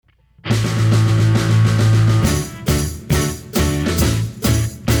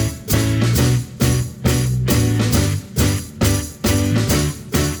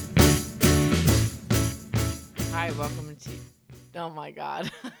Oh my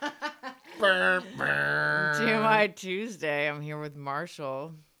God. Burr, burr. TMI Tuesday. I'm here with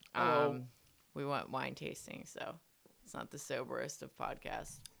Marshall. Hello. We went wine tasting, so it's not the soberest of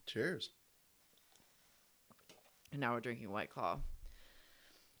podcasts. Cheers. And now we're drinking White Claw.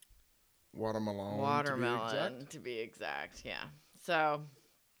 Watermelon. To be exact. Yeah. So,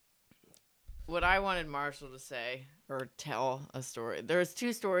 what I wanted Marshall to say or tell a story. There's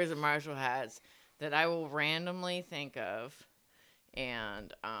two stories that Marshall has that I will randomly think of,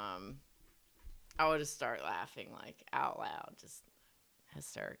 and I would just start laughing like out loud, just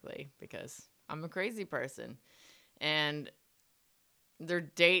hysterically, because I'm a crazy person. And they're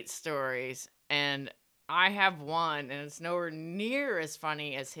date stories, and I have one, and it's nowhere near as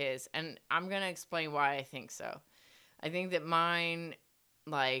funny as his, and I'm going to explain why I think so. I think that mine,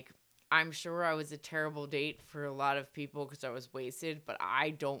 like, I'm sure I was a terrible date for a lot of people because I was wasted, but I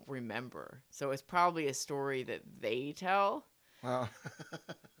don't remember. So it's probably a story that they tell. Wow.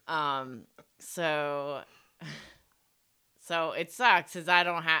 So it sucks because I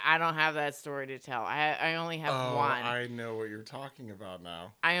don't have that story to tell. I only have one. I know what you're talking about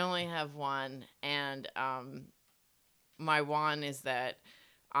now. I only have one, and my one is that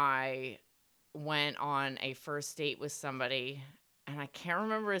I went on a first date with somebody, and I can't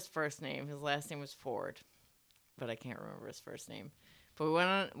remember his first name. His last name was Ford, but I can't remember his first name. But we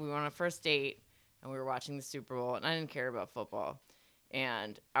went on a first date, and we were watching the Super Bowl, and I didn't care about football,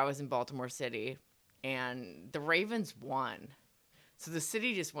 and I was in Baltimore City, and the Ravens won, so the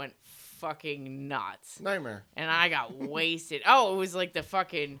city just went fucking nuts. Nightmare. And I got wasted. Oh, it was like the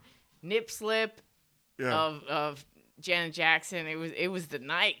fucking nip slip of Janet Jackson. It was the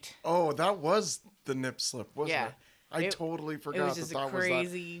night. Oh, that was the nip slip, wasn't Yeah. it? I totally forgot It was just that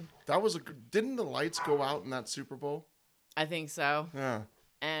crazy. That was didn't the lights go out in that Super Bowl? I think so. Yeah.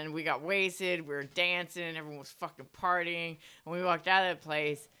 And we got wasted. We were dancing. Everyone was fucking partying. And we walked out of that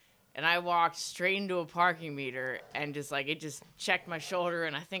place. And I walked straight into a parking meter and just like, it just checked my shoulder.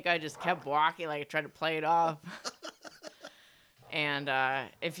 And I think I just kept walking, like I tried to play it off. And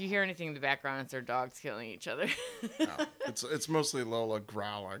if you hear anything in the background, it's our dogs killing each other. No, it's mostly Lola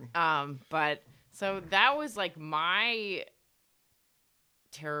growling. But so that was like my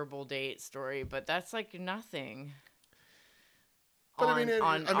terrible date story, but that's like nothing. But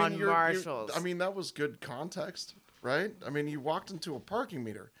on Marshall's. That was good context, right? I mean, you walked into a parking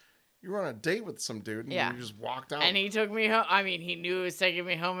meter. You were on a date with some dude, and you just walked out. And he took me home. I mean, he knew he was taking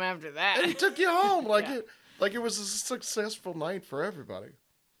me home after that. And he took you home, like it was a successful night for everybody.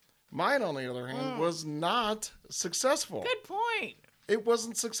 Mine, on the other hand, was not successful. Good point. It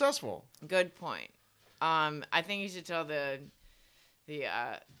wasn't successful. Good point. I think you should tell the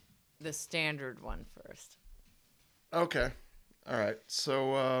standard one first. Okay. All right.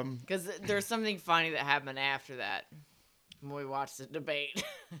 So, because there's something funny that happened after that when we watched the debate.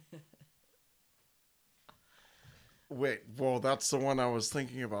 Wait, well, that's the one I was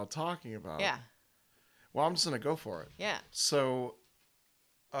thinking about talking about. Yeah. Well, I'm just going to go for it. Yeah. So,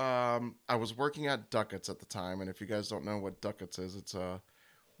 I was working at Ducats at the time, and if you guys don't know what Ducats is, it's a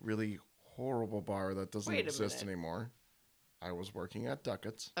really horrible bar that doesn't exist anymore. I was working at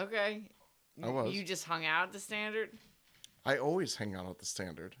Ducats. Okay. I was. You just hung out at the Standard? I always hang out at the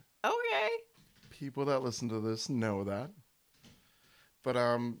Standard. Okay. People that listen to this know that. But,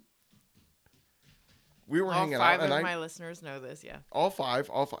 we were hanging out. All 5 of my listeners know this, yeah. All five.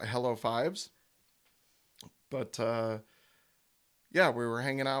 Hello, fives. But, yeah, we were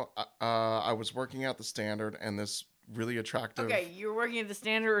hanging out. I was working at the Standard, and this really attractive... Okay, you were working at the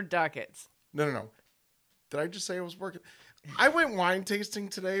Standard or Ducats? No. Did I just say I was working? I went wine tasting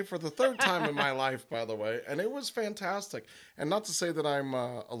today for the third time in my life, by the way, and it was fantastic. And not to say that I'm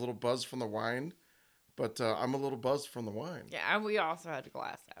a little buzzed from the wine, but I'm a little buzzed from the wine. Yeah, and we also had a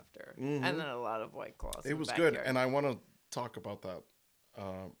glass after, and then a lot of White Claws. It was good, and I want to talk about that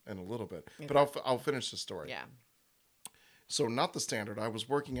in a little bit. Okay. But I'll finish the story. Yeah. So not the Standard. I was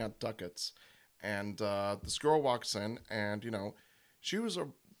working at Ducats, and this girl walks in, and she was a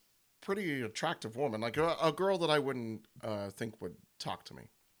pretty attractive woman, like a girl that I wouldn't think would talk to me.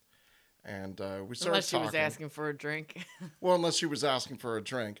 And we started unless she talking. was asking for a drink. Well, unless she was asking for a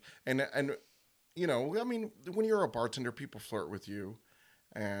drink, and when you're a bartender, people flirt with you,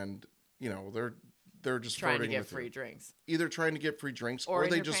 and they're just trying flirting to get with free you. drinks, either trying to get free drinks or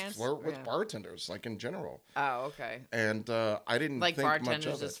they just flirt with bartenders, like in general. Oh, okay. And I didn't like think bartenders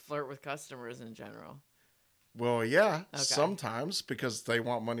much of just it. flirt with customers in general. Well, yeah, Okay. sometimes because they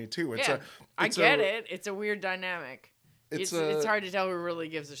want money too. I get it. It's a weird dynamic. It's hard to tell who really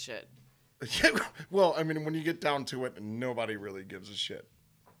gives a shit. Well, I mean, when you get down to it, nobody really gives a shit.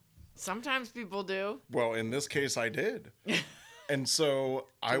 Sometimes people do. Well, in this case, I did. And so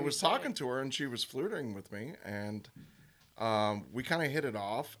I was Touche. talking to her, and she was flirting with me, and we kind of hit it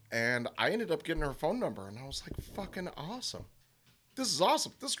off, and I ended up getting her phone number, and I was like, fucking awesome. This is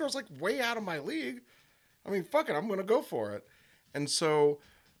awesome. This girl's like way out of my league. I mean, fuck it, I'm going to go for it. And so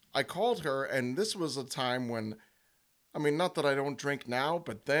I called her, and this was a time when, I mean, not that I don't drink now,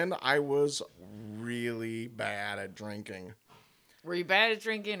 but then I was really bad at drinking. Were you bad at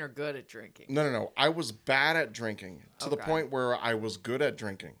drinking or good at drinking? No. I was bad at drinking to the Okay. point where I was good at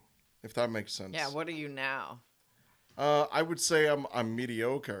drinking, if that makes sense. Yeah, what are you now? I would say I'm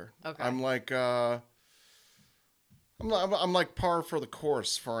mediocre. Okay. I'm like I'm like par for the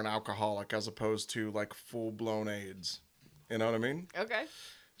course for an alcoholic as opposed to like full blown AIDS. You know what I mean? Okay.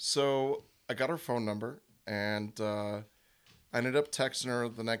 So I got her phone number, and I ended up texting her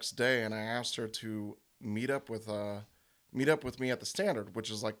the next day, and I asked her to meet up with me at the Standard, which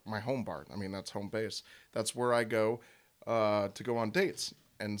is like my home bar. I mean, that's home base. That's where I go to go on dates.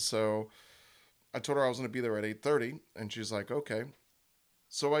 And so I told her I was going to be there at 8:30, and she's like, okay.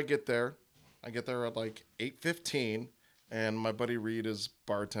 So I get there. I get there at like 8:15, and my buddy Reed is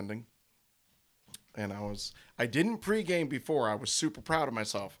bartending. And I didn't pregame before. I was super proud of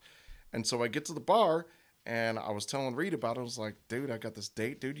myself. And so I get to the bar, and I was telling Reed about it. I was like, dude, I got this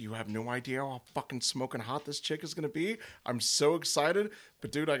date, dude. You have no idea how fucking smoking hot this chick is going to be. I'm so excited.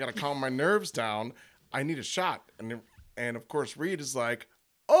 But, dude, I got to calm my nerves down. I need a shot. And of course, Reed is like,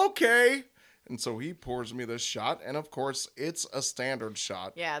 okay. And so he pours me this shot. And, of course, it's a Standard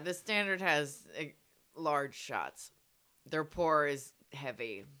shot. Yeah, the Standard has large shots. Their pour is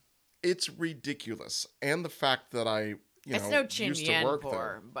heavy. It's ridiculous. And the fact that I, It's no Chin used to Yen work pour,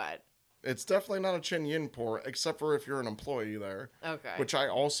 there. but It's definitely not a Chin Yin pour, except for if you're an employee there. okay. Which I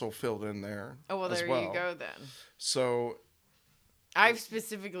also filled in there. Oh, well, there you go then. So I've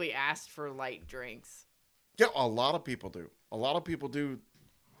specifically asked for light drinks. yeah, a lot of people do. A lot of people do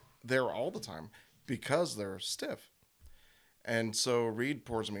there all the time because they're stiff. And so Reed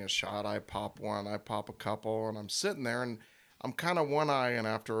pours me a shot. I pop one, I pop a couple, and I'm sitting there, and I'm kind of one-eyeing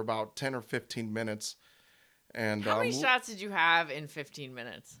after about 10 or 15 minutes. And how many shots did you have in 15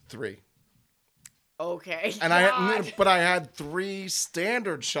 minutes? 3. Okay. And I had 3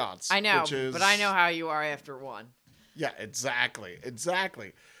 Standard shots. I know, which is, but I know how you are after one. Yeah, exactly.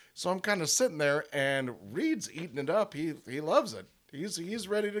 So I'm kind of sitting there, and Reed's eating it up. He loves it. He's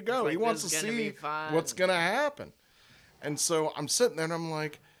ready to go. Like, he wants to see what's gonna happen. And so I'm sitting there, and I'm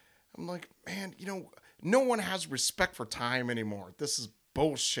like, man, no one has respect for time anymore. This is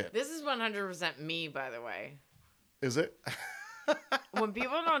bullshit. This is 100% me, by the way. Is it? When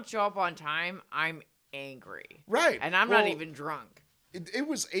people don't show up on time, I'm angry. Right. And I'm not even drunk. It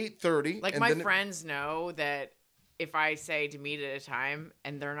was 8:30. Like, my friends know that if I say to meet at a time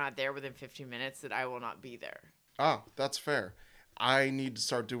and they're not there within 15 minutes, that I will not be there. Ah, that's fair. I need to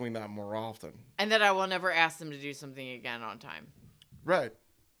start doing that more often. And that I will never ask them to do something again on time. Right.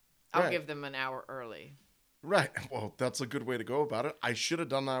 I'll give them an hour early. Right. Well, that's a good way to go about it. I should have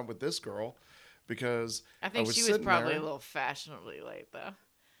done that with this girl because I think she was probably a little fashionably late, though.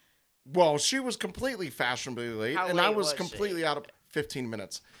 Well, she was completely fashionably late, and I was completely out of 15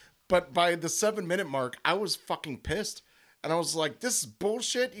 minutes. But by the 7-minute mark, I was fucking pissed. And I was like, this is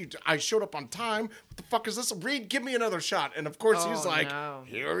bullshit. I showed up on time. What the fuck is this? Reed, give me another shot. And of course, he's like,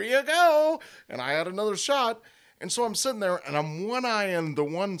 here you go. And I had another shot. And so I'm sitting there, and I'm one-eyeing the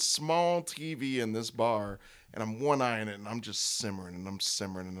one small TV in this bar. And I'm one-eyeing it, and I'm just simmering, and I'm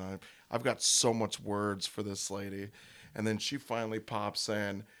simmering. And I've got so much words for this lady. And then she finally pops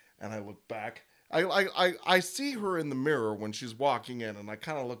in, and I look back. I see her in the mirror when she's walking in, and I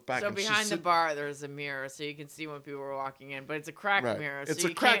kind of look back. So and behind the bar, there's a mirror, so you can see when people are walking in. But it's a cracked mirror. It's so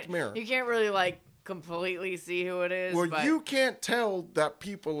a cracked mirror. You can't really, completely see who it is. Well, you can't tell that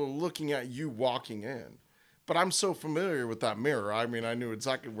people are looking at you walking in. But I'm so familiar with that mirror. I mean, I knew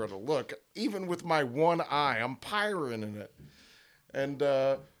exactly where to look. Even with my one eye, I'm pyring in it. And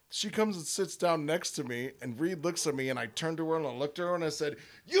she comes and sits down next to me, and Reed looks at me, and I turned to her, and I looked at her, and I said,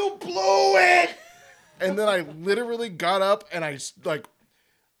 you blew it! And then I literally got up, and I,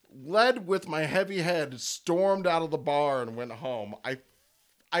 led with my heavy head, stormed out of the bar and went home.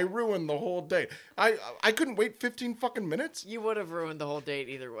 I ruined the whole day. I couldn't wait 15 fucking minutes. You would have ruined the whole date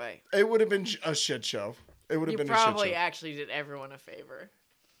either way. It would have been a shit show. It would have been a shit show. You probably actually did everyone a favor.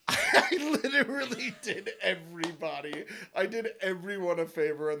 I literally did everybody. I did everyone a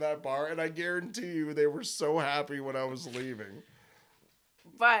favor in that bar, and I guarantee you they were so happy when I was leaving.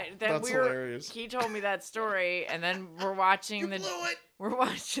 But then That's hilarious. He told me that story, and then we're watching blew it. We're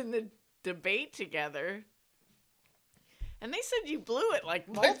watching the debate together. And they said you blew it like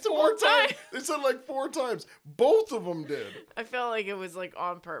Like multiple 4 times. times. They said like 4 times. Both of them did. I felt like it was like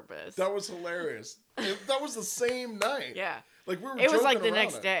on purpose. That was hilarious. That was the same night. Yeah. Like we were It was joking like the around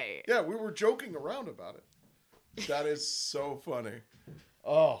next it. day. Yeah, we were joking around about it. That is so funny.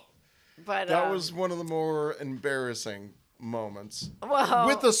 Oh. But That was one of the more embarrassing moments. well,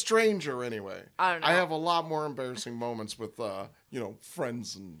 With a stranger, anyway. I don't know. I have a lot more embarrassing moments with,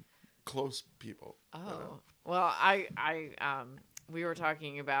 friends and close people. Oh. You know? Well, we were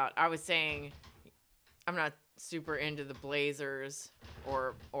talking about, I was saying I'm not super into the Blazers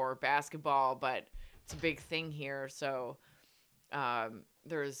or basketball, but it's a big thing here. So, I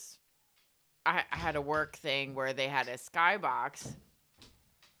had a work thing where they had a skybox,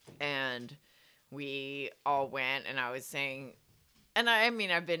 and we all went, and I was saying, and I mean,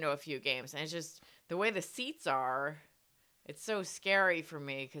 I've been to a few games, and it's just the way the seats are, it's so scary for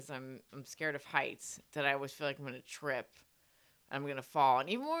me because I'm scared of heights that I always feel like I'm going to trip. I'm going to fall. And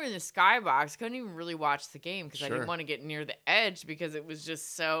even when we were in the skybox, couldn't even really watch the game because I Sure. didn't want to get near the edge because it was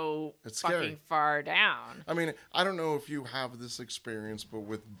just so It's fucking scary. far down. I mean, I don't know if you have this experience, but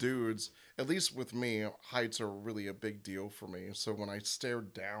with dudes, at least with me, heights are really a big deal for me. So when I stare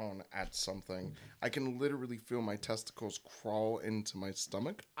down at something, I can literally feel my testicles crawl into my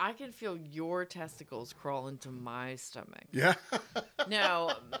stomach. I can feel your testicles crawl into my stomach. Yeah.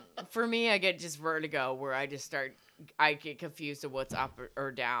 No, for me, I get just vertigo where I get confused of what's up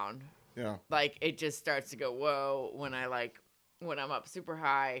or down. Yeah. Like, it just starts to go, whoa, when I'm up super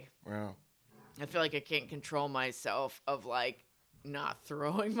high. Wow. I feel like I can't control myself of, like, not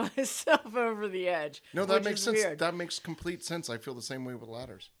throwing myself over the edge. No, that which makes is sense. weird. That makes complete sense. I feel the same way with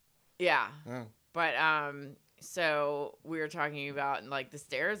ladders. Yeah. Yeah. But, so we were talking about, like, the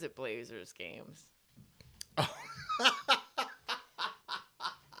stairs at Blazers games.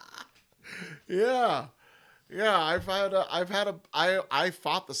 Yeah. Yeah, I fought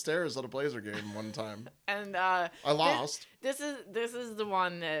the stairs at a Blazer game one time. And I lost. This is the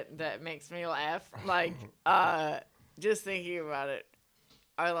one that makes me laugh. Like, just thinking about it,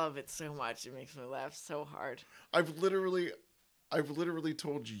 I love it so much. It makes me laugh so hard. I've literally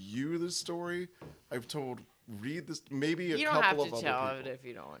told you this story. I've told Reed this, maybe a You don't have couple to of other tell people. it if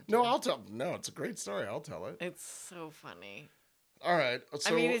you don't want to. No, I'll tell. No, it's a great story. I'll tell it. It's so funny. All right.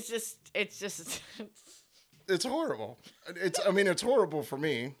 So I mean, it's just it's horrible. It's horrible for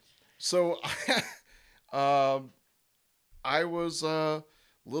me. So, I was a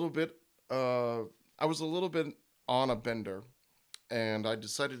little bit. I was a little bit on a bender, and I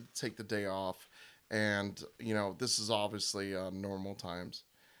decided to take the day off. And this is obviously normal times,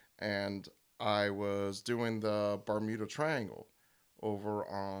 and I was doing the Bermuda Triangle over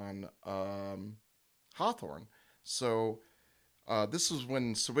on Hawthorne. So. This was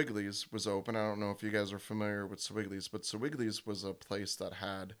when Swiggly's was open. I don't know if you guys are familiar with Swiggly's, but Swiggly's was a place that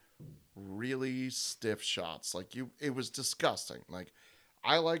had really stiff shots. It was disgusting. Like,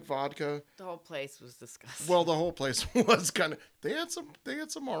 I like vodka. the whole place was disgusting. Well, the whole place was kind of. They had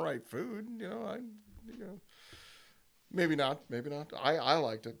some all right food. Maybe not. I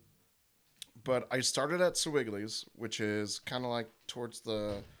liked it, but I started at Swiggly's, which is kind of like towards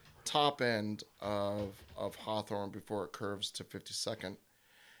the top end of Hawthorne before it curves to 52nd.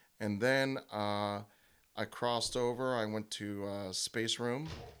 And then I crossed over. I went to Space Room.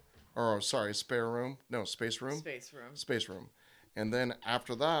 Spare Room. No, Space Room. Space Room. And then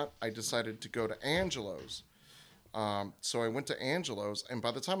after that, I decided to go to Angelo's. So I went to Angelo's, and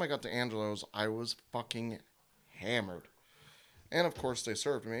by the time I got to Angelo's, I was fucking hammered. And of course, they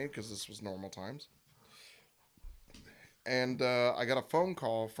served me because this was normal times. And I got a phone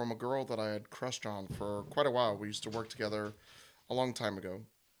call from a girl that I had crushed on for quite a while. We used to work together a long time ago.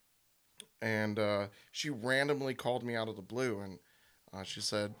 And she randomly called me out of the blue. And she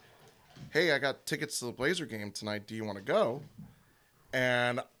said, "Hey, I got tickets to the Blazer game tonight. Do you want to go?"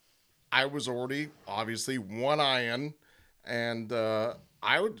 And I was already, obviously, one-eyeing. And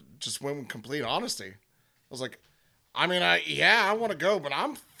I just went with complete honesty. I was like, I want to go, but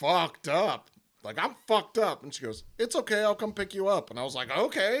I'm fucked up. Like, I'm fucked up. And she goes, "It's okay. I'll come pick you up." And I was like,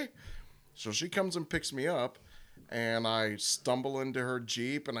 okay. So she comes and picks me up. And I stumble into her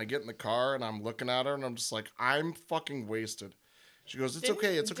Jeep. And I get in the car. And I'm looking at her. And I'm just like, I'm fucking wasted. She goes, "It's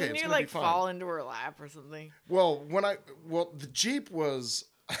okay. It's okay. Didn't It's you, going to be fine." fall into her lap or something? Well, the Jeep was...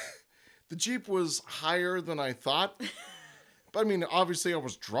 the Jeep was higher than I thought. But, obviously I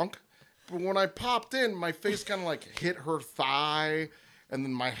was drunk. But when I popped in, my face kind of like hit her thigh. And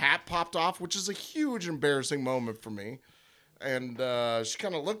then my hat popped off, which is a huge embarrassing moment for me. And she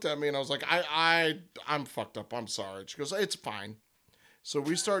kind of looked at me, and I was like, I'm fucked up. I'm sorry. She goes, "It's fine." So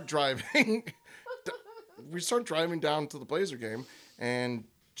we start driving. we start driving down to the Blazer game, and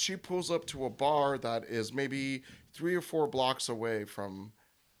she pulls up to a bar that is maybe 3 or 4 blocks away from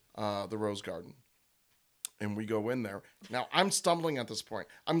the Rose Garden. And we go in there. Now, I'm stumbling at this point.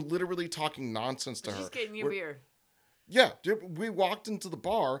 I'm literally talking nonsense to her. She's getting you beer. Yeah, dude, we walked into the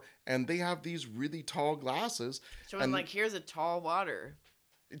bar, and they have these really tall glasses. So I'm like, here's a tall water.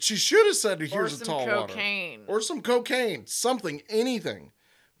 She should have said, here's a tall cocaine. water. Or some cocaine. Something, anything.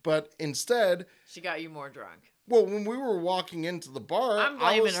 But instead... She got you more drunk. Well, when we were walking into the bar... I'm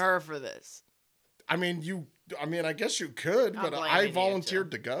blaming her for this. I mean, I guess you could, but I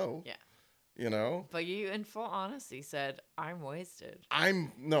volunteered to go. Yeah. You know? But you, in full honesty, said, I'm wasted.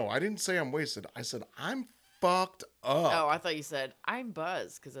 No, I didn't say I'm wasted. I said, I'm fucked up. Oh, I thought you said, I'm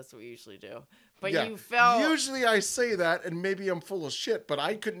buzzed, because that's what we usually do. But yeah, you felt... Usually I say that, and maybe I'm full of shit, but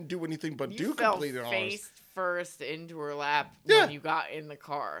I couldn't do anything but do completely honest. You fell face first into her lap when you got in the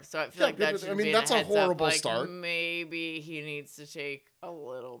car. So I feel like that should be that's a horrible up, like, start. Maybe he needs to take a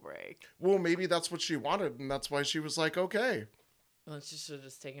little break. Well, maybe that's what she wanted, and that's why she was like, okay. Well, she should have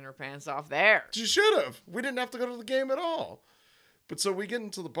just taken her pants off there. She should have. We didn't have to go to the game at all. But so we get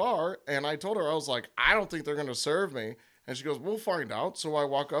into the bar, and I told her, I was like, I don't think they're going to serve me. And she goes, we'll find out. So I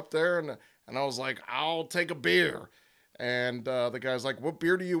walk up there, and I was like, I'll take a beer. And the guy's like, what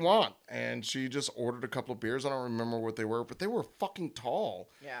beer do you want? And she just ordered a couple of beers. I don't remember what they were, but they were fucking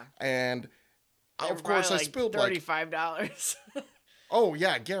tall. Yeah. And of course, I spilled $35. Oh,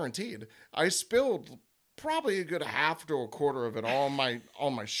 yeah, guaranteed. I spilled probably a good half to a quarter of it on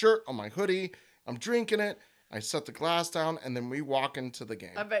my shirt, on my hoodie. I'm drinking it. I set the glass down, and then we walk into the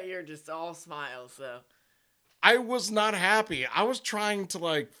game. I bet you're just all smiles, though. I was not happy. I was trying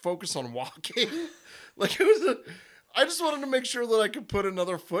to, focus on walking. I just wanted to make sure that I could put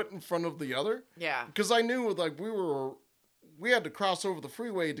another foot in front of the other. Yeah. Because I knew, we had to cross over the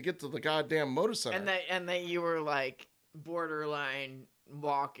freeway to get to the goddamn motor center. And that you were, borderline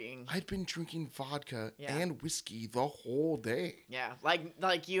walking. I'd been drinking vodka and whiskey the whole day. Yeah,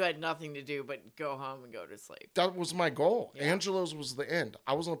 like you had nothing to do but go home and go to sleep. That was my goal. Yeah. Angelo's was the end.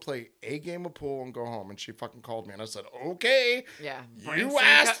 I was going to play a game of pool and go home. And she fucking called me. And I said, okay. Yeah. You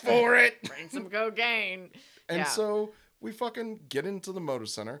asked for it. Bring some cocaine. And so we fucking get into the motor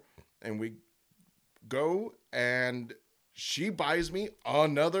center. And we go. And she buys me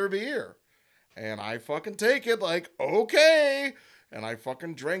another beer. And I fucking take it okay. And I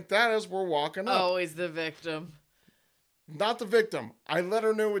fucking drank that as we're walking up. Always the victim. Not the victim. I let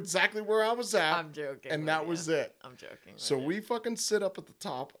her know exactly where I was at. I'm joking. And that was it. I'm joking. So we fucking sit up at the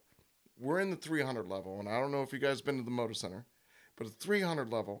top. We're in the 300 level. And I don't know if you guys been to the motor center. But at the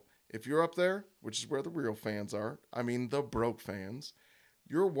 300 level, if you're up there, which is where the real fans are. I mean, the broke fans.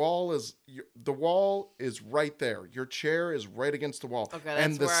 The wall is right there. Your chair is right against the wall. Okay, that's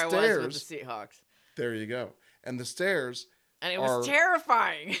and the where stairs, I was with the Seahawks. There you go. And the stairs... And it was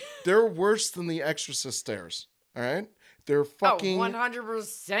terrifying. They're worse than the Exorcist stairs. All right? They're fucking...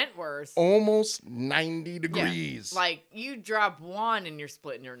 100% worse. Almost 90 degrees. Yeah. You drop one and you're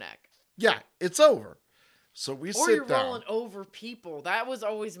splitting your neck. Yeah, it's over. So we sit down. Or you're rolling over people. That was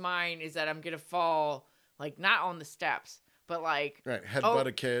always mine, is that I'm going to fall, not on the steps, but Right, headbutt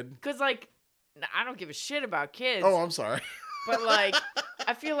a kid. Because, I don't give a shit about kids. Oh, I'm sorry. But,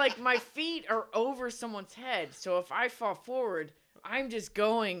 I feel like my feet are over someone's head. So if I fall forward, I'm just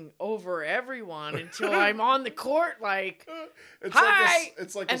going over everyone until I'm on the court, it's hi!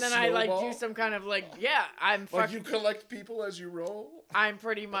 It's like and a then snowball. I do some kind of, I'm fucking... you collect people as you roll? I'm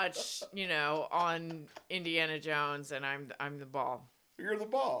pretty much, on Indiana Jones, and I'm the ball. You're the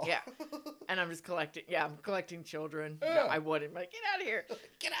ball. Yeah. And I'm just collecting. Yeah, I'm collecting children. Yeah. No, I wouldn't. Get out of here.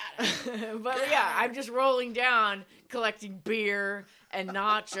 Get out of here. But I'm just rolling down, collecting beer and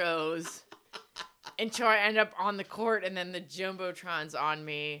nachos until I end up on the court, and then the Jumbotron's on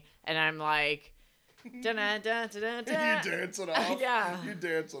me, and I'm like, da-da-da-da-da-da. You dance it off. Yeah. You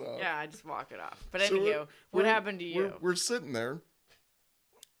dance it off. Yeah, I just walk it off. But anywho, what happened to you? We're sitting there,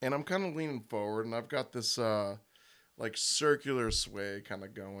 and I'm kind of leaning forward, and I've got this... circular sway kind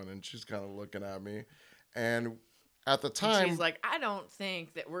of going, and she's kind of looking at me. And at the time... she's like, I don't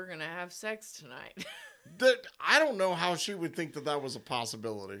think that we're going to have sex tonight. I don't know how she would think that was a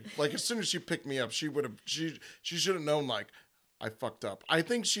possibility. As soon as she picked me up, she should have known, I fucked up. I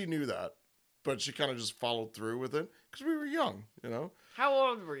think she knew that, but she kind of just followed through with it, because we were young, How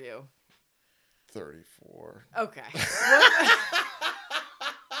old were you? 34. Okay.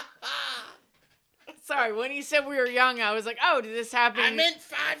 Sorry, when you said we were young, I was like, oh, did this happen? I meant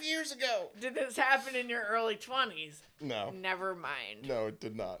 5 years ago. Did this happen in your early 20s? No. Never mind. No, it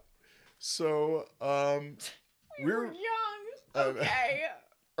did not. So, we were young. Okay.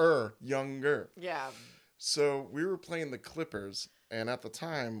 Younger. Yeah. So we were playing the Clippers, and at the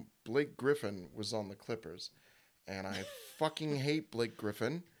time, Blake Griffin was on the Clippers. And I fucking hate Blake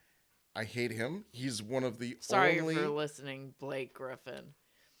Griffin. I hate him. He's one of the Sorry only. for listening, Blake Griffin.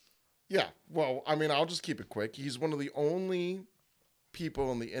 Yeah, well, I mean, I'll just keep it quick. He's one of the only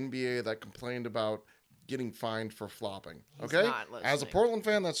people in the NBA that complained about getting fined for flopping. He's Okay? not listening. As a Portland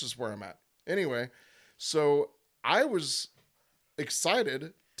fan, that's just where I'm at. Anyway, so I was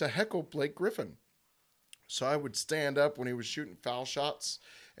excited to heckle Blake Griffin. So I would stand up when he was shooting foul shots.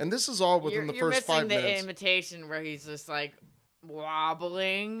 And this is all within the first 5 You're missing minutes. the imitation where he's just like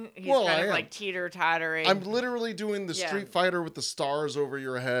wobbling. He's Well, kind I of am. like teeter-tottering. I'm literally doing the Yeah. Street Fighter with the stars over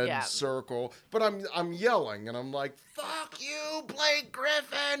your head Yeah. circle, but I'm yelling and I'm like, "Fuck you, Blake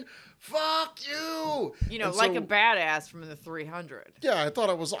Griffin! Fuck you!" You know, And like so- a badass from the 300. Yeah, I thought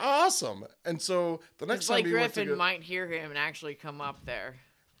it was awesome. And so the next time Blake he went to Griffin go, might hear him and actually come up there.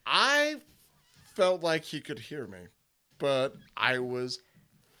 I felt like he could hear me, but I was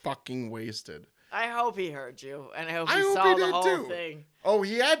fucking wasted. I hope he heard you, and I hope I he hope saw he the did whole too. thing. Oh,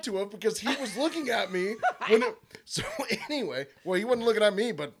 he had to have because he was looking at me when it. So anyway, well, he wasn't looking at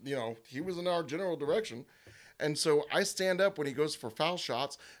me, but you know, he was in our general direction. And so I stand up when he goes for foul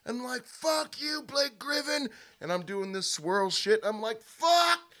shots and like, "Fuck you, Blake Griffin," and I'm doing this swirl shit. I'm like,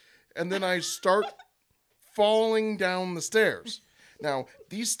 "Fuck," and then I start falling down the stairs. Now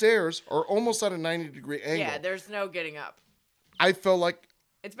these stairs are almost at a 90-degree angle. Yeah, there's no getting up. I felt like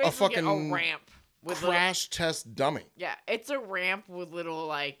It's a basically a fucking ramp with crash test dummy. yeah, it's a ramp with little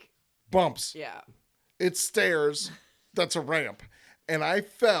like Bumps. yeah. It's stairs. That's a ramp. And I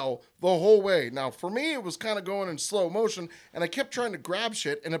fell the whole way. Now, for me, it was kind of going in slow motion, and I kept trying to grab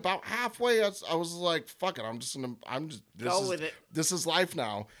shit. And about halfway, I was like, "Fuck it, this Go with it. This is life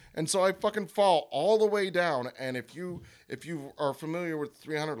now." And so I fucking fall all the way down. And if you are familiar with the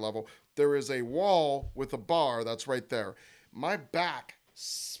 300 level, there is a wall with a bar that's right there. My back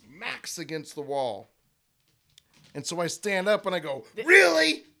smacks against the wall, and so I stand up and I go,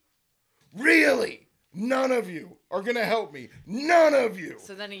 "Really? Really? None of you are going to help me. None of you."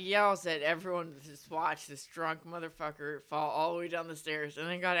 So then he yells at everyone to just watch this drunk motherfucker fall all the way down the stairs, and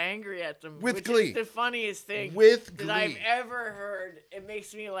then got angry at them. With which glee. is the funniest thing With that I've glee. ever heard. It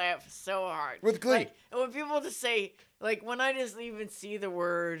makes me laugh so hard. With glee. Like, and when people just say, like, when I just even see the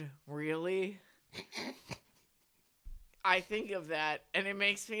word "really," I think of that, and it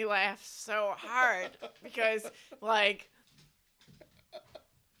makes me laugh so hard because, like,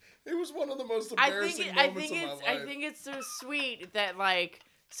 It was one of the most I embarrassing think moments of my life. I think it's so sweet that like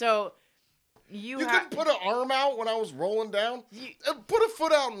so you have couldn't put an arm out when I was rolling down? Put a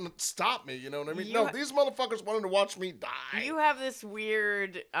foot out and stop me, you know what I mean? You No, ha- these motherfuckers wanted to watch me die. you have this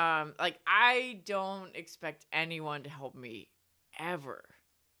weird like I don't expect anyone to help me ever.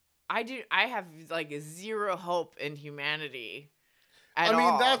 I have like zero hope in humanity. At I mean,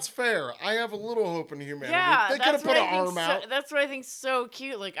 all. that's fair. I have a little hope in humanity. yeah. They could have That's put what an I think arm so, out. That's what I think so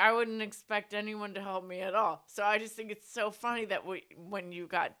cute. Like I wouldn't expect anyone to help me at all. So I just think it's so funny that when you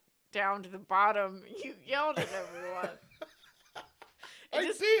got down to the bottom, you yelled at everyone. I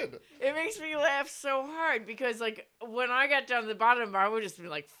did. It makes me laugh so hard because, like, when I got down to the bottom, I would just be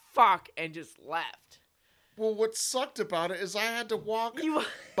like, "Fuck," and just left. Well, what sucked about it is I had to walk You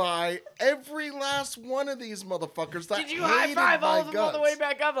by every last one of these motherfuckers that did you hated high five my all of them all the way guts.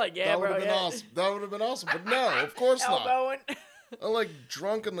 back up? Like, yeah, That would bro, have been yeah. awesome. That would have been awesome. But no, of course not. Elbowing. I like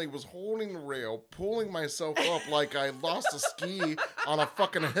drunkenly was holding the rail, pulling myself up like I lost a ski on a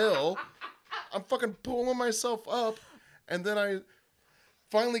fucking hill. I'm fucking pulling myself up, and then I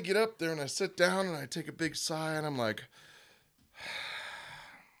finally get up there and I sit down and I take a big sigh and I'm like,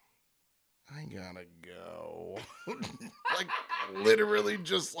 I gotta go. Like literally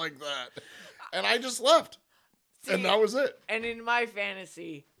just like that. And I just left. See, And that was it. and in my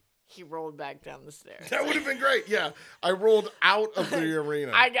fantasy, he rolled back down the stairs. That would have been great. Yeah. I rolled out of the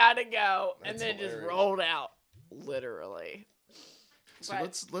arena. I gotta go, and That's then just hilarious. rolled out, literally. So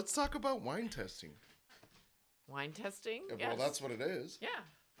But let's talk about wine testing. wine testing. Well, Yes. that's what it is. Yeah.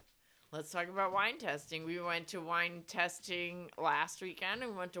 Let's talk about wine testing. We went to wine testing last weekend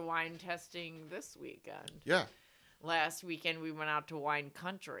and we went to wine testing this weekend. Yeah, Last weekend we went out to wine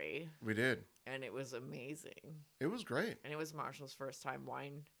country we did. and it was amazing. It was great. And it was Marshall's first time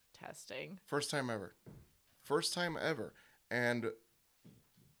wine testing. First time ever. First time ever. And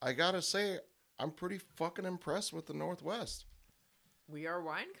I gotta say, I'm pretty fucking impressed with the Northwest. We are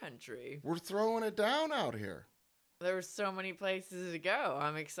wine country. We're throwing it down out here. There were so many places to go.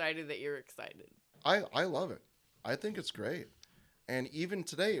 I'm excited that you're excited. I love it. I think it's great. And even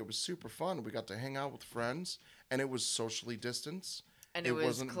today, it was super fun. We got to hang out with friends, and it was socially distanced. And it It was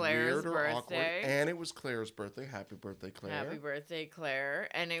wasn't Claire's weird or awkward, birthday. and it was Claire's birthday. Happy birthday, Happy Claire. birthday, Claire.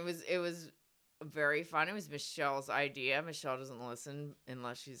 And it was very fun. It was Michelle's idea. Michelle doesn't listen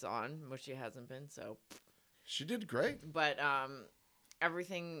unless she's on, which she hasn't been, so She did great. but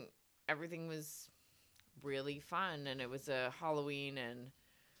everything everything was really fun, and it was a Halloween and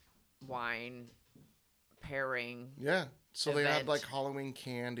wine pairing Yeah. So they had like event. Halloween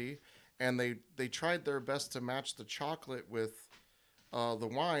candy, and they tried their best to match the chocolate with the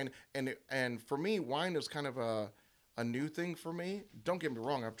wine. And for me, wine is kind of a new thing for me. Don't get me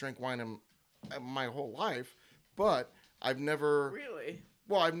wrong, I've drank wine in my whole life, but I've never Really?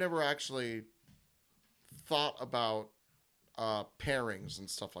 I've never actually thought about pairings and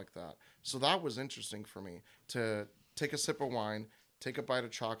stuff like that. So that was interesting for me to take a sip of wine, take a bite of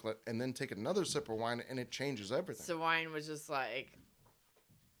chocolate, and then take another sip of wine, and it changes everything. So wine was just like,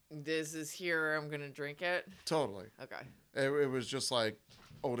 this is here, I'm gonna drink it. Totally. Okay. It was just like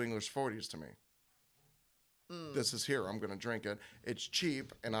Old English 40s to me. Mm. This is here, I'm going to drink it. It's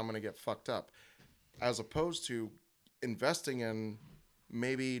cheap, and I'm going to get fucked up. As opposed to investing in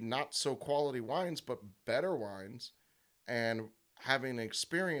maybe not so quality wines, but better wines, and having an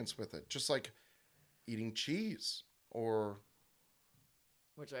experience with it. Just like eating cheese, or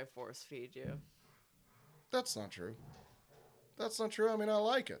Which I force feed you. that's not true. That's not true. I mean, I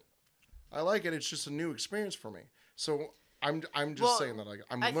like it. I like it. It's just a new experience for me. So I'm just saying that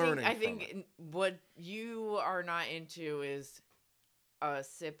I'm learning I from think it. what you are not into is a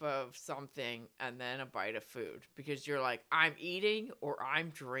sip of something and then a bite of food, because you're like, I'm eating or I'm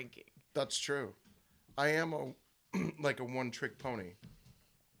drinking. That's true. I am a like a one trick pony.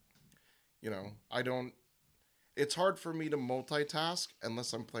 You know, I don't. It's hard for me to multitask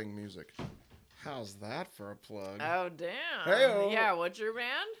unless I'm playing music. How's that for a plug? Oh damn! Hey-o. Yeah, what's your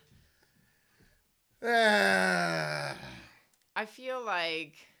band? Ah. I feel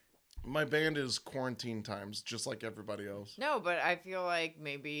like My band is Quarantine Times, just like everybody else. no, but I feel like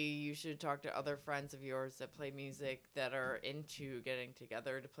maybe you should talk to other friends of yours that play music that are into getting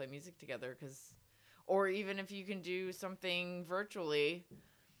together to play music together, or even if you can do something virtually.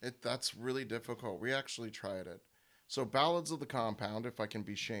 That's really difficult. We actually tried it. So Ballads of the Compound, if I can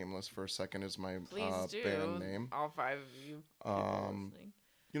be shameless for a second, is my Please do. band name. All five of you people listening.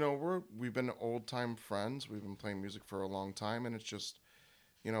 You know, we've been old time friends. We've been playing music for a long time, and it's just,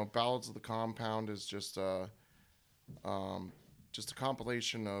 you know, Ballads of the Compound is just a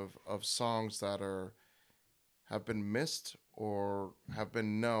compilation of songs that have been missed or have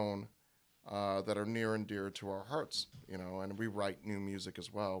been known, that are near and dear to our hearts. You know, and we write new music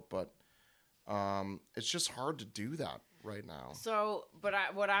as well, but it's just hard to do that right now. So, but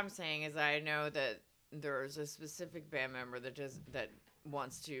what I'm saying is, I know that there's a specific band member that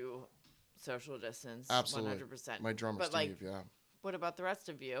wants to social distance Absolutely. 100%. My drummer, But Steve, like, yeah. what about the rest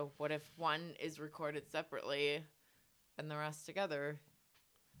of you? What if one is recorded separately and the rest together?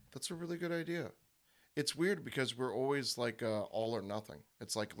 That's a really good idea. It's weird because we're always like all or nothing.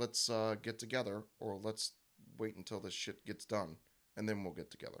 It's like, let's get together, or let's wait until this shit gets done, and then we'll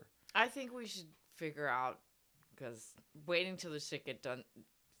get together. I think we should figure out, because waiting till this shit gets done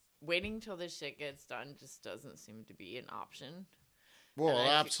just doesn't seem to be an option. Well, it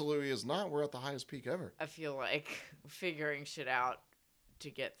absolutely is not. We're at the highest peak ever. I feel like figuring shit out to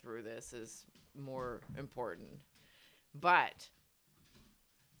get through this is more important. But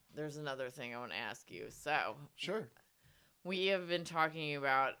there's another thing I want to ask you. So, Sure. we have been talking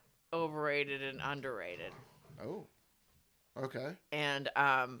about overrated and underrated. Oh. Okay. And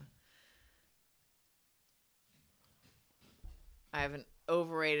I have an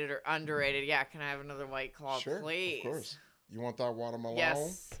overrated or underrated. Yeah, can I have another White Claw, Sure, please? of course. You want that watermelon?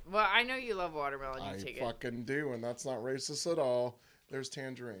 Yes. Well, I know you love watermelon. You I take fucking do, and that's not racist at all. There's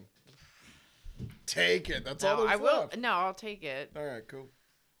tangerine. Take it. That's it. all No, there's I will. left. No, I'll take it. All right, cool.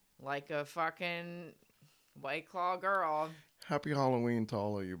 Like a fucking White Claw girl. Happy Halloween to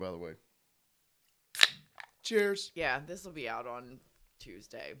all of you, by the way. Cheers. Yeah, this will be out on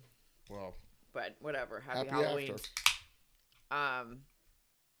Tuesday. Well, But whatever. Happy happy Halloween. after.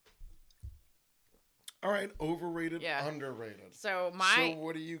 All right, overrated, Yeah. underrated. So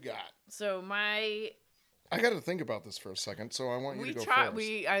what do you got? I got to think about this for a second, so I want you to go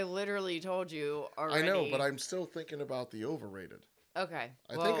first. I literally told you already. I know, but I'm still thinking about the overrated. Okay.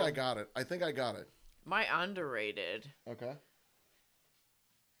 I think I got it. My underrated. Okay.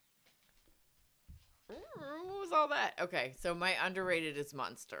 What was all that? Okay, so my underrated is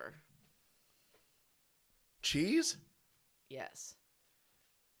Munster. Cheese? Yes.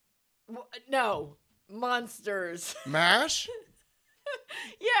 No, Monsters. Mash?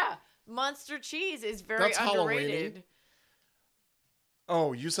 Yeah, Munster cheese is very That's underrated. Halloween-y.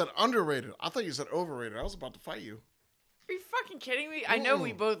 Oh, you said underrated. I thought you said overrated. I was about to fight you. Are you fucking kidding me? I know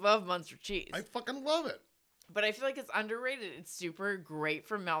we both love Munster cheese. I fucking love it. But I feel like it's underrated. It's super great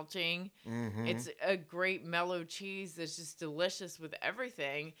for melting. Mm-hmm. It's a great mellow cheese that's just delicious with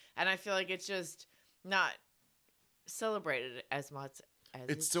everything. And I feel like it's just not celebrated as much as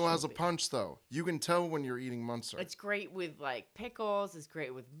It still has a punch, though. You can tell when you're eating Munster. It's great with like pickles. It's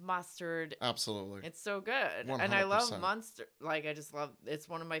great with mustard. Absolutely. It's so good. 100%. And I love Munster. Like, I just love, it's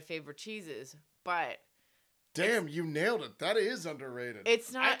one of my favorite cheeses. But damn, you nailed it. That is underrated.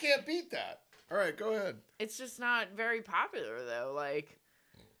 It's not. I can't beat that. All right, go ahead. It's just not very popular, though. Like,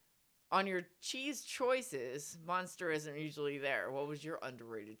 on your cheese choices, Munster isn't usually there. What was your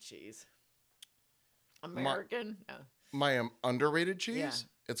underrated cheese? American? No. My underrated cheese? Yeah.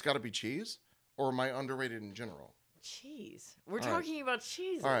 It's got to be cheese? Or am I underrated in general? Cheese. We're talking about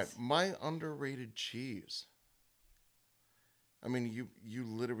cheeses. All right, my underrated cheese. I mean, you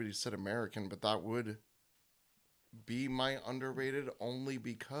literally said American, but that would be my underrated only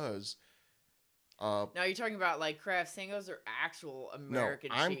because... now, you're talking about like Kraft singles or actual American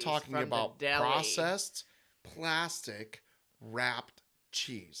cheese? No, I'm talking from about the deli? processed, plastic, wrapped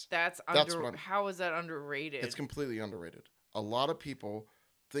cheese. That's how is that underrated? It's completely underrated. A lot of people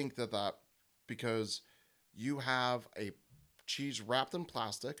think that because you have a cheese wrapped in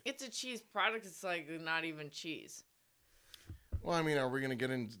plastic. It's a cheese product. It's like not even cheese. Well, I mean, are we going to get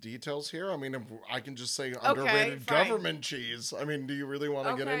into details here? I mean, I can just say underrated government cheese. I mean, do you really want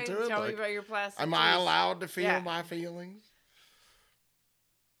to get into it? Tell me about your plastic Am cheese. I allowed to feel my feelings?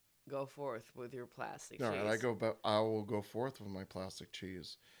 Go forth with your plastic cheese. All right, I will go forth with my plastic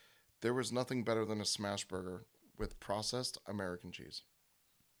cheese. There was nothing better than a smash burger with processed American cheese.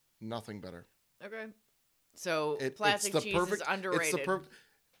 Nothing better. Okay. So plastic cheese is underrated. It's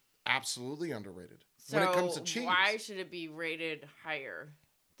absolutely underrated. So when it comes to cheese. Why should it be rated higher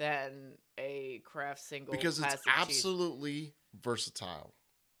than a Kraft single? Because it's absolutely versatile.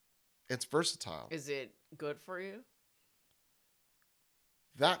 It's versatile. Is it good for you?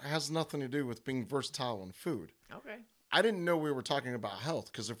 That has nothing to do with being versatile in food. Okay. I didn't know we were talking about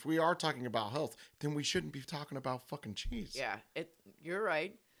health, because if we are talking about health, then we shouldn't be talking about fucking cheese. Yeah, you're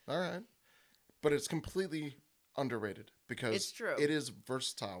right. All right. But it's completely underrated because it's true. It is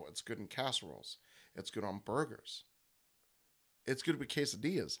versatile. It's good in casseroles. It's good on burgers. It's good with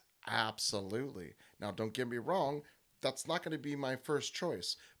quesadillas. Absolutely. Now, don't get me wrong. That's not going to be my first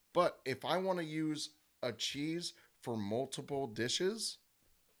choice. But if I want to use a cheese for multiple dishes,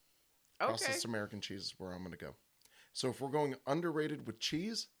 processed American cheese is where I'm going to go. So if we're going underrated with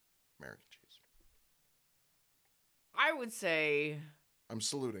cheese, American cheese. I would say... I'm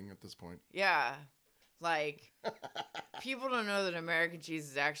saluting at this point. Yeah. Like, people don't know that American cheese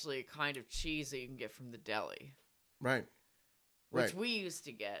is actually a kind of cheese that you can get from the deli. Right. Which we used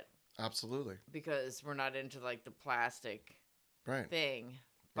to get. Absolutely. Because we're not into, like, the plastic thing.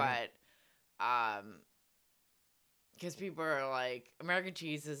 Right. But, because people are like, American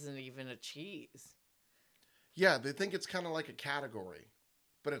cheese isn't even a cheese. Yeah, they think it's kind of like a category.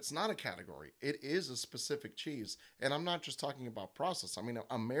 But it's not a category. It is a specific cheese. And I'm not just talking about process. I mean,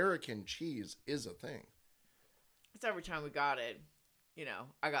 American cheese is a thing. It's every time we got it,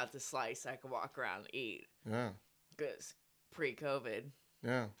 I got the slice I could walk around and eat. Yeah. Because pre-COVID.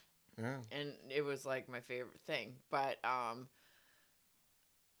 Yeah. Yeah. And it was like my favorite thing. But,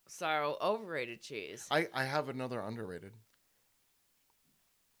 so overrated cheese. I have another underrated.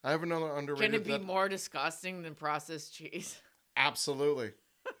 Can it be more disgusting than processed cheese? Absolutely.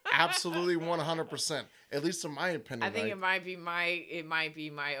 Absolutely 100%. At least in my opinion. I think it might be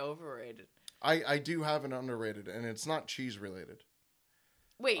my overrated. I do have an underrated, and it's not cheese related.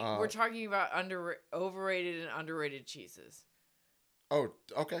 Wait, we're talking about overrated and underrated cheeses. Oh,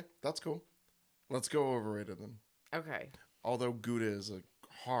 okay. That's cool. Let's go overrated then. Okay. Although Gouda is a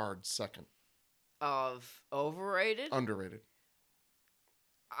hard second. Of overrated? Underrated.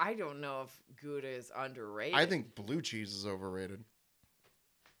 I don't know if Gouda is underrated. I think blue cheese is overrated.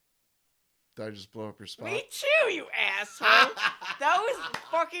 Did I just blow up your spot? Me too, you asshole. That was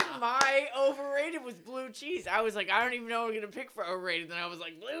fucking my overrated was blue cheese. I was like, I don't even know what I'm going to pick for overrated. Then I was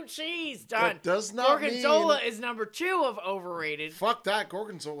like, blue cheese, done. That does not Gorgonzola is number 2 of overrated. Fuck that.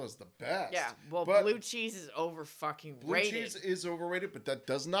 Gorgonzola is the best. Yeah, well, blue cheese is over fucking rated. Blue cheese is overrated, but that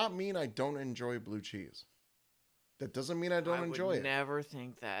does not mean I don't enjoy blue cheese. That doesn't mean I don't enjoy it. I would never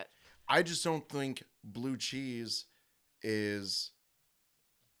think that. I just don't think blue cheese is...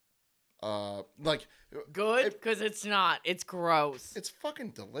 like good because it's not. It's gross. It's fucking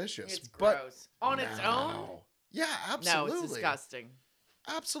delicious. It's gross on its own. Yeah, absolutely. No, it's disgusting.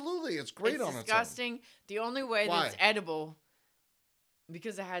 Absolutely, it's great on its own. It's disgusting. The only way that it's edible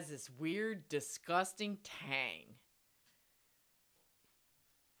because it has this weird, disgusting tang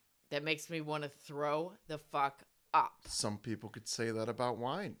that makes me want to throw the fuck up. Some people could say that about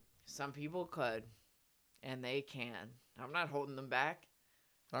wine. Some people could, and they can. I'm not holding them back.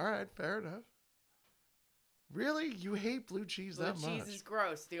 All right, fair enough. Really? You hate blue cheese that much? Blue cheese is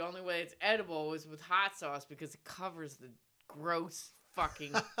gross. The only way it's edible is with hot sauce because it covers the gross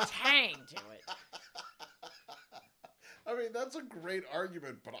fucking tang to it. I mean, that's a great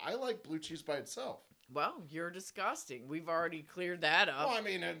argument, but I like blue cheese by itself. Well, you're disgusting. We've already cleared that up. Well, I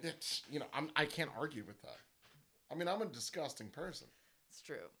mean, it's, I can't argue with that. I mean, I'm a disgusting person. It's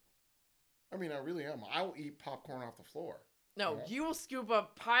true. I mean, I really am. I'll eat popcorn off the floor. No, you will scoop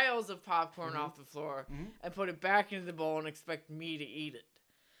up piles of popcorn off the floor and put it back into the bowl and expect me to eat it.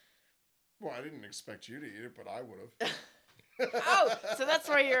 Well, I didn't expect you to eat it, but I would have. Oh, so that's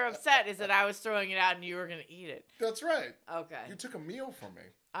why you're upset, is that I was throwing it out and you were going to eat it. That's right. Okay. You took a meal from me.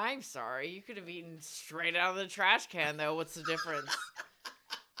 I'm sorry. You could have eaten straight out of the trash can, though. What's the difference?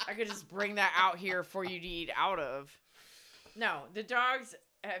 I could just bring that out here for you to eat out of. No, the dogs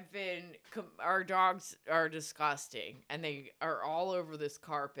our dogs are disgusting, and they are all over this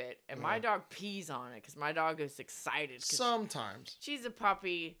carpet, and my dog pees on it because my dog is excited. Sometimes. She's a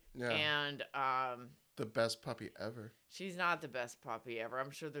puppy, and the best puppy ever. She's not the best puppy ever. I'm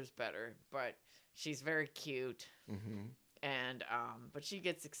sure there's better, but she's very cute. Mm-hmm. And but she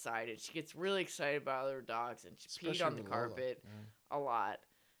gets excited. She gets really excited about other dogs, and she peed on the carpet a lot.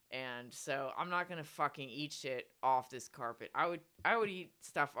 And so I'm not gonna fucking eat shit off this carpet. I would eat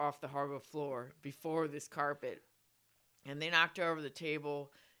stuff off the hardwood floor before this carpet. And they knocked over the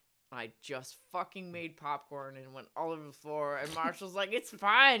table. I just fucking made popcorn and went all over the floor. And Marshall's like, "It's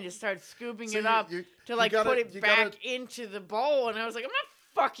fine." Just started scooping it up to put it back into the bowl. And I was like, "I'm not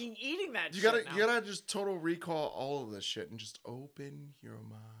fucking eating that shit." You gotta just total recall all of this shit and just open your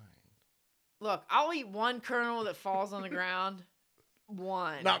mind. Look, I'll eat one kernel that falls on the ground.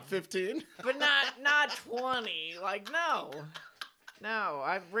 One. Not 15? But not 20. Like, no. No,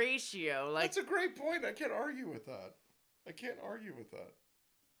 I ratio. Like, that's a great point. I can't argue with that. I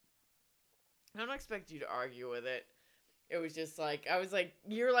don't expect you to argue with it. It was just like, I was like,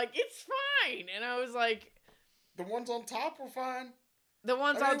 you're like, "It's fine." And I was like, the ones on top were fine. The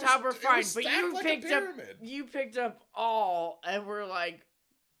ones on top were fine. But you picked up all and were like,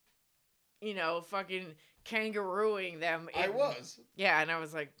 fucking kangarooing them. I was. Yeah, and I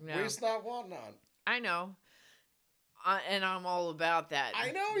was like, no. Waste not, want not. I know. And I'm all about that.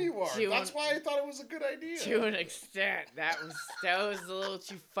 I know you are. That's why I thought it was a good idea. To an extent. That was a little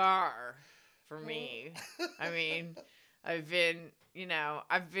too far for me. I mean, I've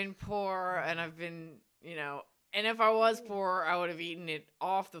been poor, and I've been, and if I was poor, I would have eaten it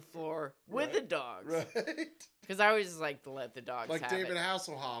off the floor with the dogs. Right. Because I always just like to let the dogs like have David it.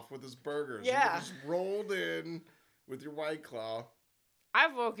 Hasselhoff with his burgers. Yeah. You just rolled in with your White Claw.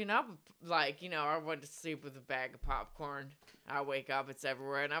 I've woken up, I went to sleep with a bag of popcorn. I wake up, it's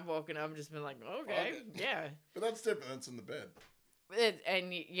everywhere. And I've woken up and just been like, okay, yeah. But that's different. That's in the bed.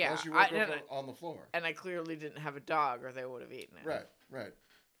 Unless you woke up on the floor. And I clearly didn't have a dog or they would have eaten it. Right.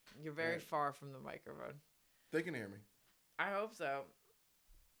 You're very far from the microphone. They can hear me. I hope so.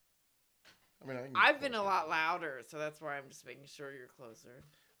 I mean, I've been a lot louder, so that's why I'm just making sure you're closer.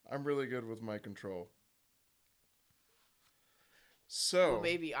 I'm really good with my control. So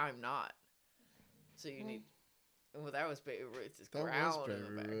maybe I'm not. So you need. Well, that was Baby Ruth's growl. That was Baby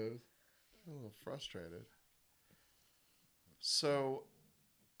Ruth. I'm a little frustrated. So,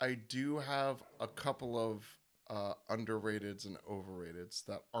 I do have a couple of underrateds and overrateds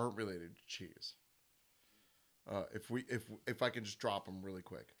that aren't related to cheese. If I can just drop them really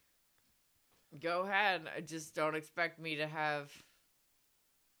quick. Go ahead. I just don't expect me to have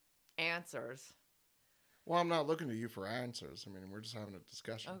answers. Well, I'm not looking to you for answers. I mean, we're just having a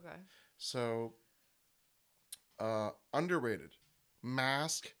discussion. Okay. So, underrated.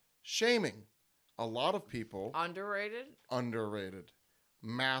 Mask shaming. A lot of people... Underrated? Underrated.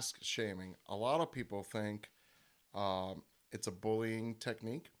 Mask shaming. A lot of people think it's a bullying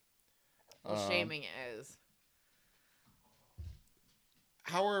technique. Well, shaming is.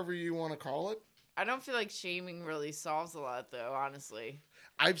 However you want to call it. I don't feel like shaming really solves a lot, though, honestly.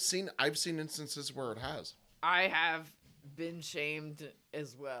 I've seen instances where it has. I have been shamed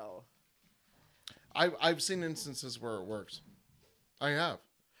as well. I've seen instances where it works. I have.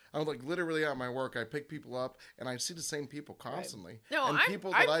 I'm like literally at my work. I pick people up and I see the same people constantly. Right. No, and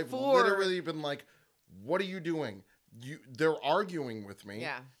people that I've literally been like, "What are you doing?" They're arguing with me.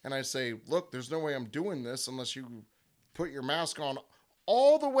 Yeah. And I say, "Look, there's no way I'm doing this unless you put your mask on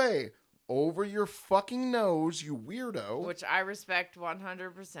all the way over your fucking nose, you weirdo. Which I respect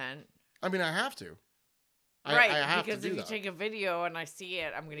 100%. I mean, I have to. Right, I have because to do if you that. take a video and I see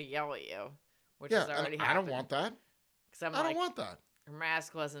it, I'm going to yell at you, which Yeah, has and already I happened. don't want that. Because I'm I like, don't want that. her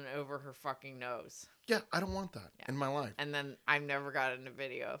mask wasn't over her fucking nose. Yeah, I don't want that in my life. And then I've never gotten a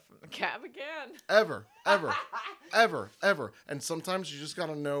video from the cab again. Ever. Ever. And sometimes you just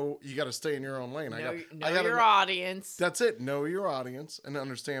gotta know, you gotta stay in your own lane. Know I gotta your audience. That's it. Know your audience and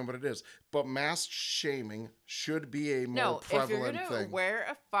understand what it is. But mask shaming should be a more prevalent if you're gonna thing. wear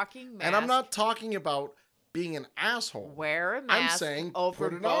a fucking mask, And I'm not talking about being an asshole. Wear a mask. I'm saying over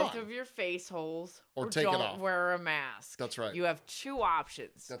put it both on. of your face holes, Or take it don't off. wear a mask. That's right. You have two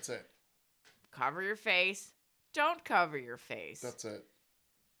options. That's it. Cover your face. Don't cover your face. That's it.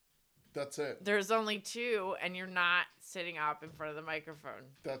 That's it. There's only two, and you're not sitting up in front of the microphone.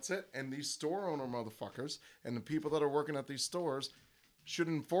 That's it. And these store owner motherfuckers and the people that are working at these stores should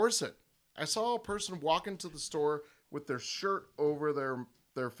enforce it. I saw a person walk into the store with their shirt over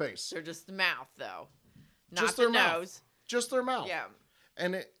their face. They're just the mouth, though. Not Just the their nose. mouth. Just their mouth. Yeah.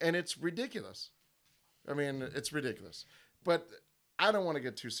 And it's ridiculous. I mean, it's ridiculous. But I don't want to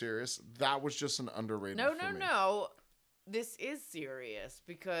get too serious. That was just an underrated for me. No. This is serious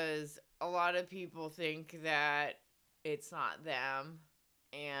because a lot of people think that it's not them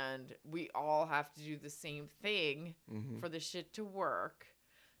and we all have to do the same thing for the shit to work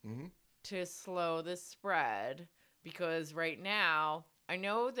to slow the spread. Because right now, I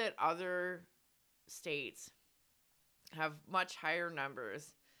know that other states have much higher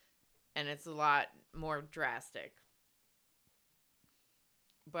numbers and it's a lot more drastic.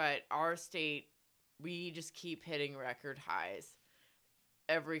 But our state, we just keep hitting record highs.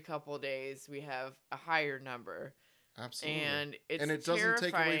 Every couple of days, we have a higher number. Absolutely. And it doesn't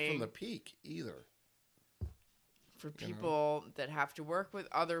take away from the peak either. For people that have to work with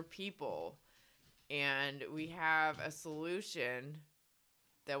other people. And we have a solution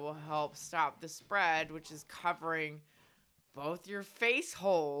that will help stop the spread, which is covering both your face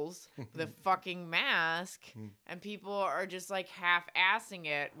holes with a fucking mask. And people are just like half-assing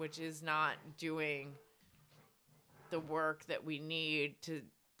it, which is not doing the work that we need to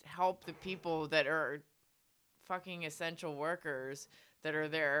help the people that are fucking essential workers that are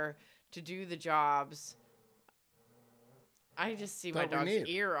there to do the jobs. I just see my dog's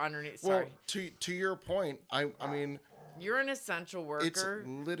ear underneath. Sorry. Well, to your point, I mean, you're an essential worker. It's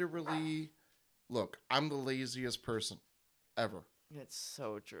literally, look, I'm the laziest person ever. It's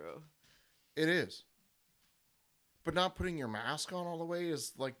so true. It is. But not putting your mask on all the way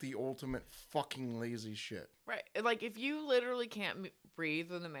is like the ultimate fucking lazy shit. Right. Like, if you literally can't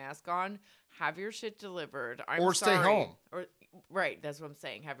breathe with a mask on, have your shit delivered. Or stay home. Right. That's what I'm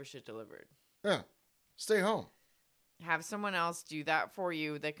saying. Have your shit delivered. Yeah. Stay home. Have someone else do that for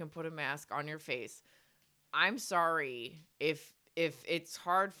you that can put a mask on your face. I'm sorry if it's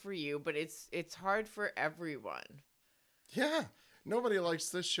hard for you, but it's hard for everyone. Yeah. Nobody likes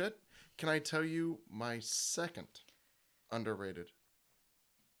this shit. Can I tell you my second underrated?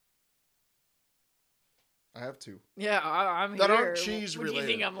 I have two. Yeah, I'm that here. Aren't cheese related. Do you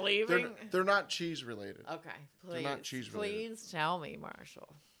think I'm leaving? They're not cheese related. Okay, please. They're not cheese related. Please tell me,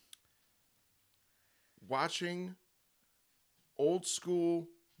 Marshall. Watching old school,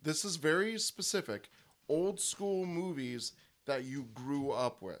 this is very specific, old school movies that you grew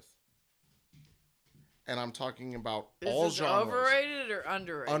up with. And I'm talking about all genres. Is overrated or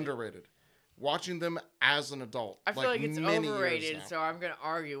underrated? Underrated. Watching them as an adult. I feel like it's overrated, so I'm going to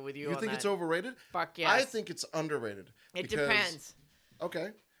argue with you on that. You think it's overrated? Fuck yes. I think it's underrated. It depends. Okay.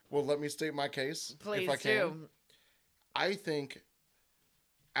 Well, let me state my case. Please if I can. do. I think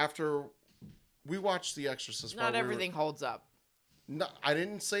after we watched The Exorcist. Not everything holds up. No, I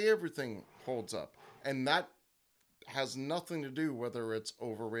didn't say everything holds up. And that has nothing to do whether it's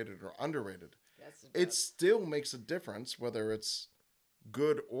overrated or underrated. Yes, it still makes a difference whether it's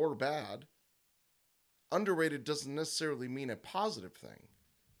good or bad. Underrated doesn't necessarily mean a positive thing.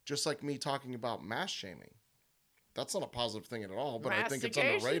 Just like me talking about mass shaming. That's not a positive thing at all, but I think it's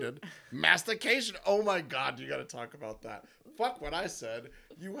underrated. Mastication. Oh my God, you got to talk about that. Fuck what I said.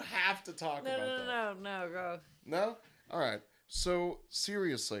 You have to talk about that. No, go. No? All right. So,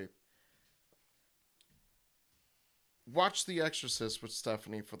 seriously. Watched The Exorcist with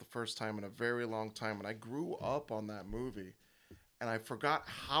Stephanie for the first time in a very long time, and I grew up on that movie. And I forgot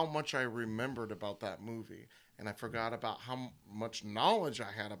how much I remembered about that movie. And I forgot about how much knowledge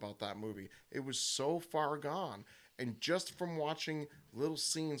I had about that movie. It was so far gone. And just from watching little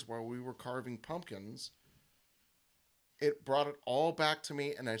scenes where we were carving pumpkins, it brought it all back to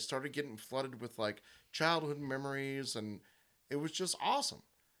me. And I started getting flooded with like childhood memories. And it was just awesome.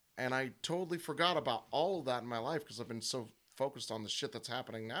 And I totally forgot about all of that in my life because I've been so focused on the shit that's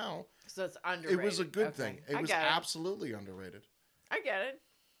happening now. So it's underrated. It was a good okay. thing. It I was get it. absolutely underrated. I get it.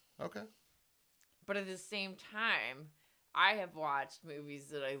 Okay. But at the same time, I have watched movies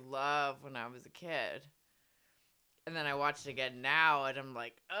that I love when I was a kid. And then I watched it again now, and I'm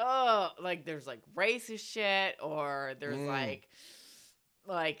like, oh, like there's like racist shit, or there's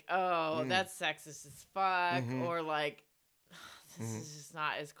oh, that's sexist as fuck, or like this is just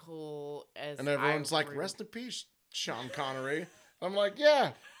not as cool as. And everyone's like, rest in peace, Sean Connery. I'm like,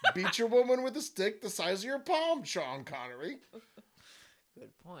 yeah, beat your woman with a stick the size of your palm, Sean Connery.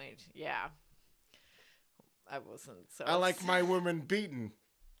 Good point. Yeah. I wasn't so. I like my women beaten,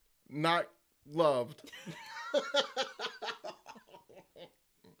 not loved.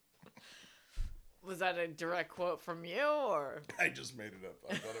 Was that a direct quote from you, or? I just made it up.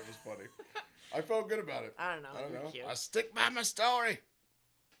 I thought it was funny. I felt good about it. I don't know. Cute. I stick by my story.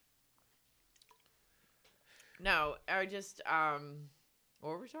 No, I just what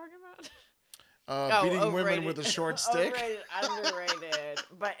were we talking about? Beating overrated. women with a short stick. Underrated.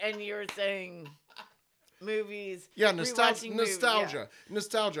 But and you were saying movies. Yeah, nostalgia. Movies, nostalgia. yeah.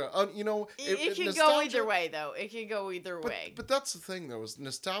 Nostalgia. It can go either way, though. It can go either way. But that's the thing, though, is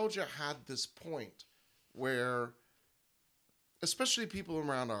nostalgia had this point where, especially people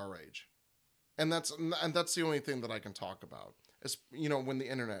around our age, and that's the only thing that I can talk about. Is when the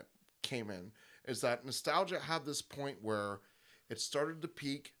internet came in, is that nostalgia had this point where it started to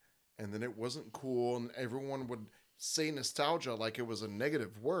peak, and then it wasn't cool, and everyone would say nostalgia like it was a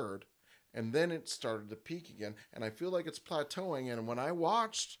negative word. And then it started to peak again. And I feel like it's plateauing. And when I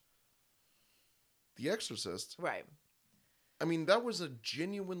watched The Exorcist. Right. I mean, that was a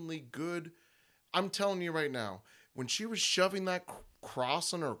genuinely good. I'm telling you right now. When she was shoving that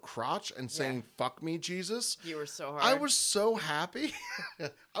cross on her crotch and saying, fuck me, Jesus. You were so hard. I was so happy.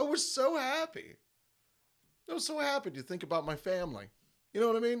 I was so happy. I was so happy to think about my family. You know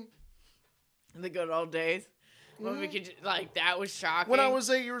what I mean? In the good old days. When we could, that was shocking. When I was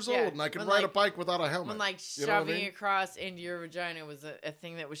 8 years old and I could ride a bike without a helmet. When, shoving across into your vagina was a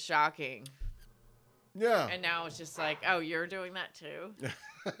thing that was shocking. Yeah. And now it's just like, oh, you're doing that too?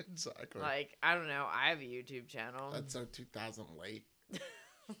 Exactly. I don't know. I have a YouTube channel. That's so 2000 late.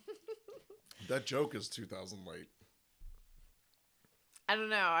 That joke is 2000 late. I don't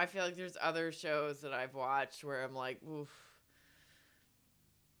know. I feel like there's other shows that I've watched where I'm like, oof.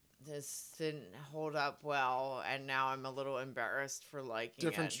 This didn't hold up well, and now I'm a little embarrassed for liking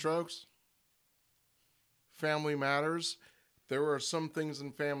Different Strokes. Family Matters. There are some things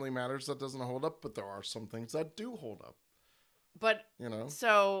in Family Matters that doesn't hold up, but there are some things that do hold up. But,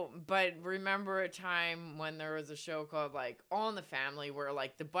 but remember a time when there was a show called, All in the Family, where,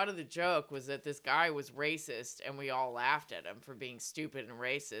 the butt of the joke was that this guy was racist, and we all laughed at him for being stupid and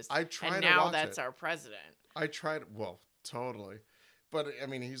racist. I tried to watch it. And now that's our president. I tried, totally. But, I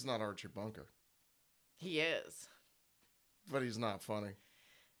mean, he's not Archie Bunker. He is. But he's not funny.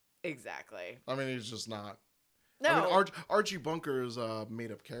 Exactly. I mean, he's just not. No. I mean, Archie Bunker is a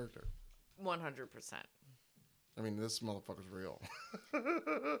made-up character. 100%. I mean, this motherfucker's real.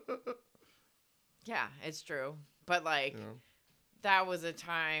 Yeah, it's true. But, that was a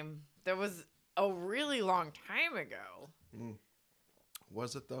time... That was a really long time ago. Mm.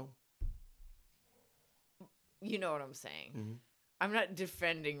 Was it, though? You know what I'm saying. Mm-hmm. I'm not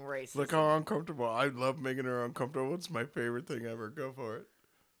defending racism. Look how uncomfortable. I love making her uncomfortable. It's my favorite thing ever. Go for it.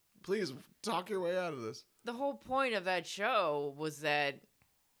 Please, talk your way out of this. The whole point of that show was that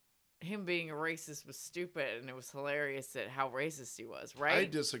him being a racist was stupid, and it was hilarious at how racist he was, right? I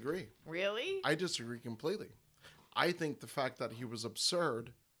disagree. Really? I disagree completely. I think the fact that he was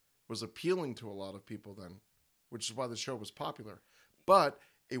absurd was appealing to a lot of people then, which is why the show was popular. But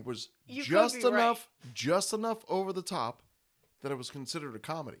it was just enough over the top that it was considered a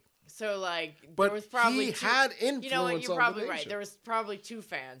comedy. So, but there was probably he had influence. You know what? You're on probably the nation. right. There was probably two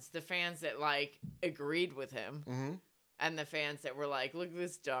fans: the fans that agreed with him, and the fans that were like, "Look at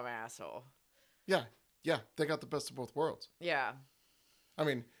this dumb asshole." Yeah, they got the best of both worlds. Yeah. I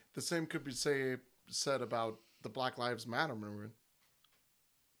mean, the same could be said about the Black Lives Matter movement.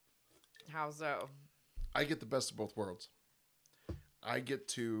 How so? I get the best of both worlds. I get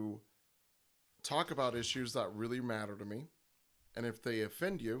to talk about issues that really matter to me. And if they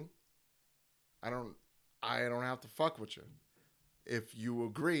offend you, I don't have to fuck with you. If you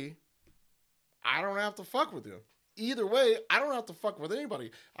agree, I don't have to fuck with you. Either way, I don't have to fuck with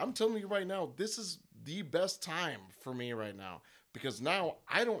anybody. I'm telling you right now, this is the best time for me right now. Because now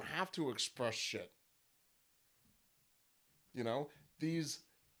I don't have to express shit. These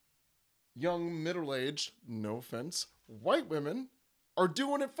young, middle-aged, no offense, white women are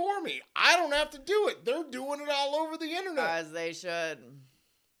doing it for me. I don't have to do it. They're doing it all over the internet. As they should.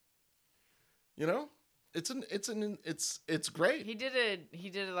 You know, it's great. He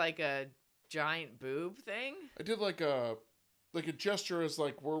did like a giant boob thing. I did like a gesture as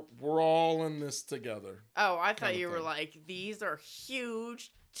like we're all in this together. Oh, I thought you were like, these are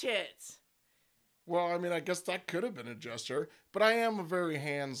huge tits. Well, I mean, I guess that could have been a gesture, but I am a very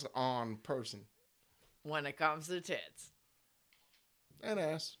hands-on person when it comes to tits and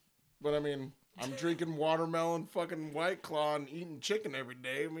ass. But I mean, I'm drinking watermelon, fucking White Claw, and eating chicken every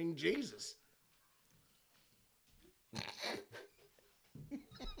day. I mean, Jesus.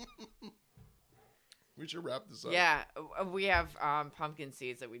 We should wrap this up. Yeah, we have pumpkin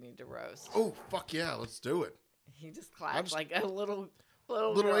seeds that we need to roast. Oh, fuck yeah, let's do it. He just clapped like a little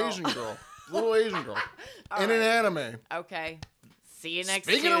Asian girl. Little Asian girl. In an anime. Okay. See you next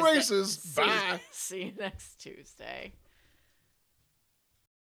Tuesday. Speaking of races, bye. See you next Tuesday.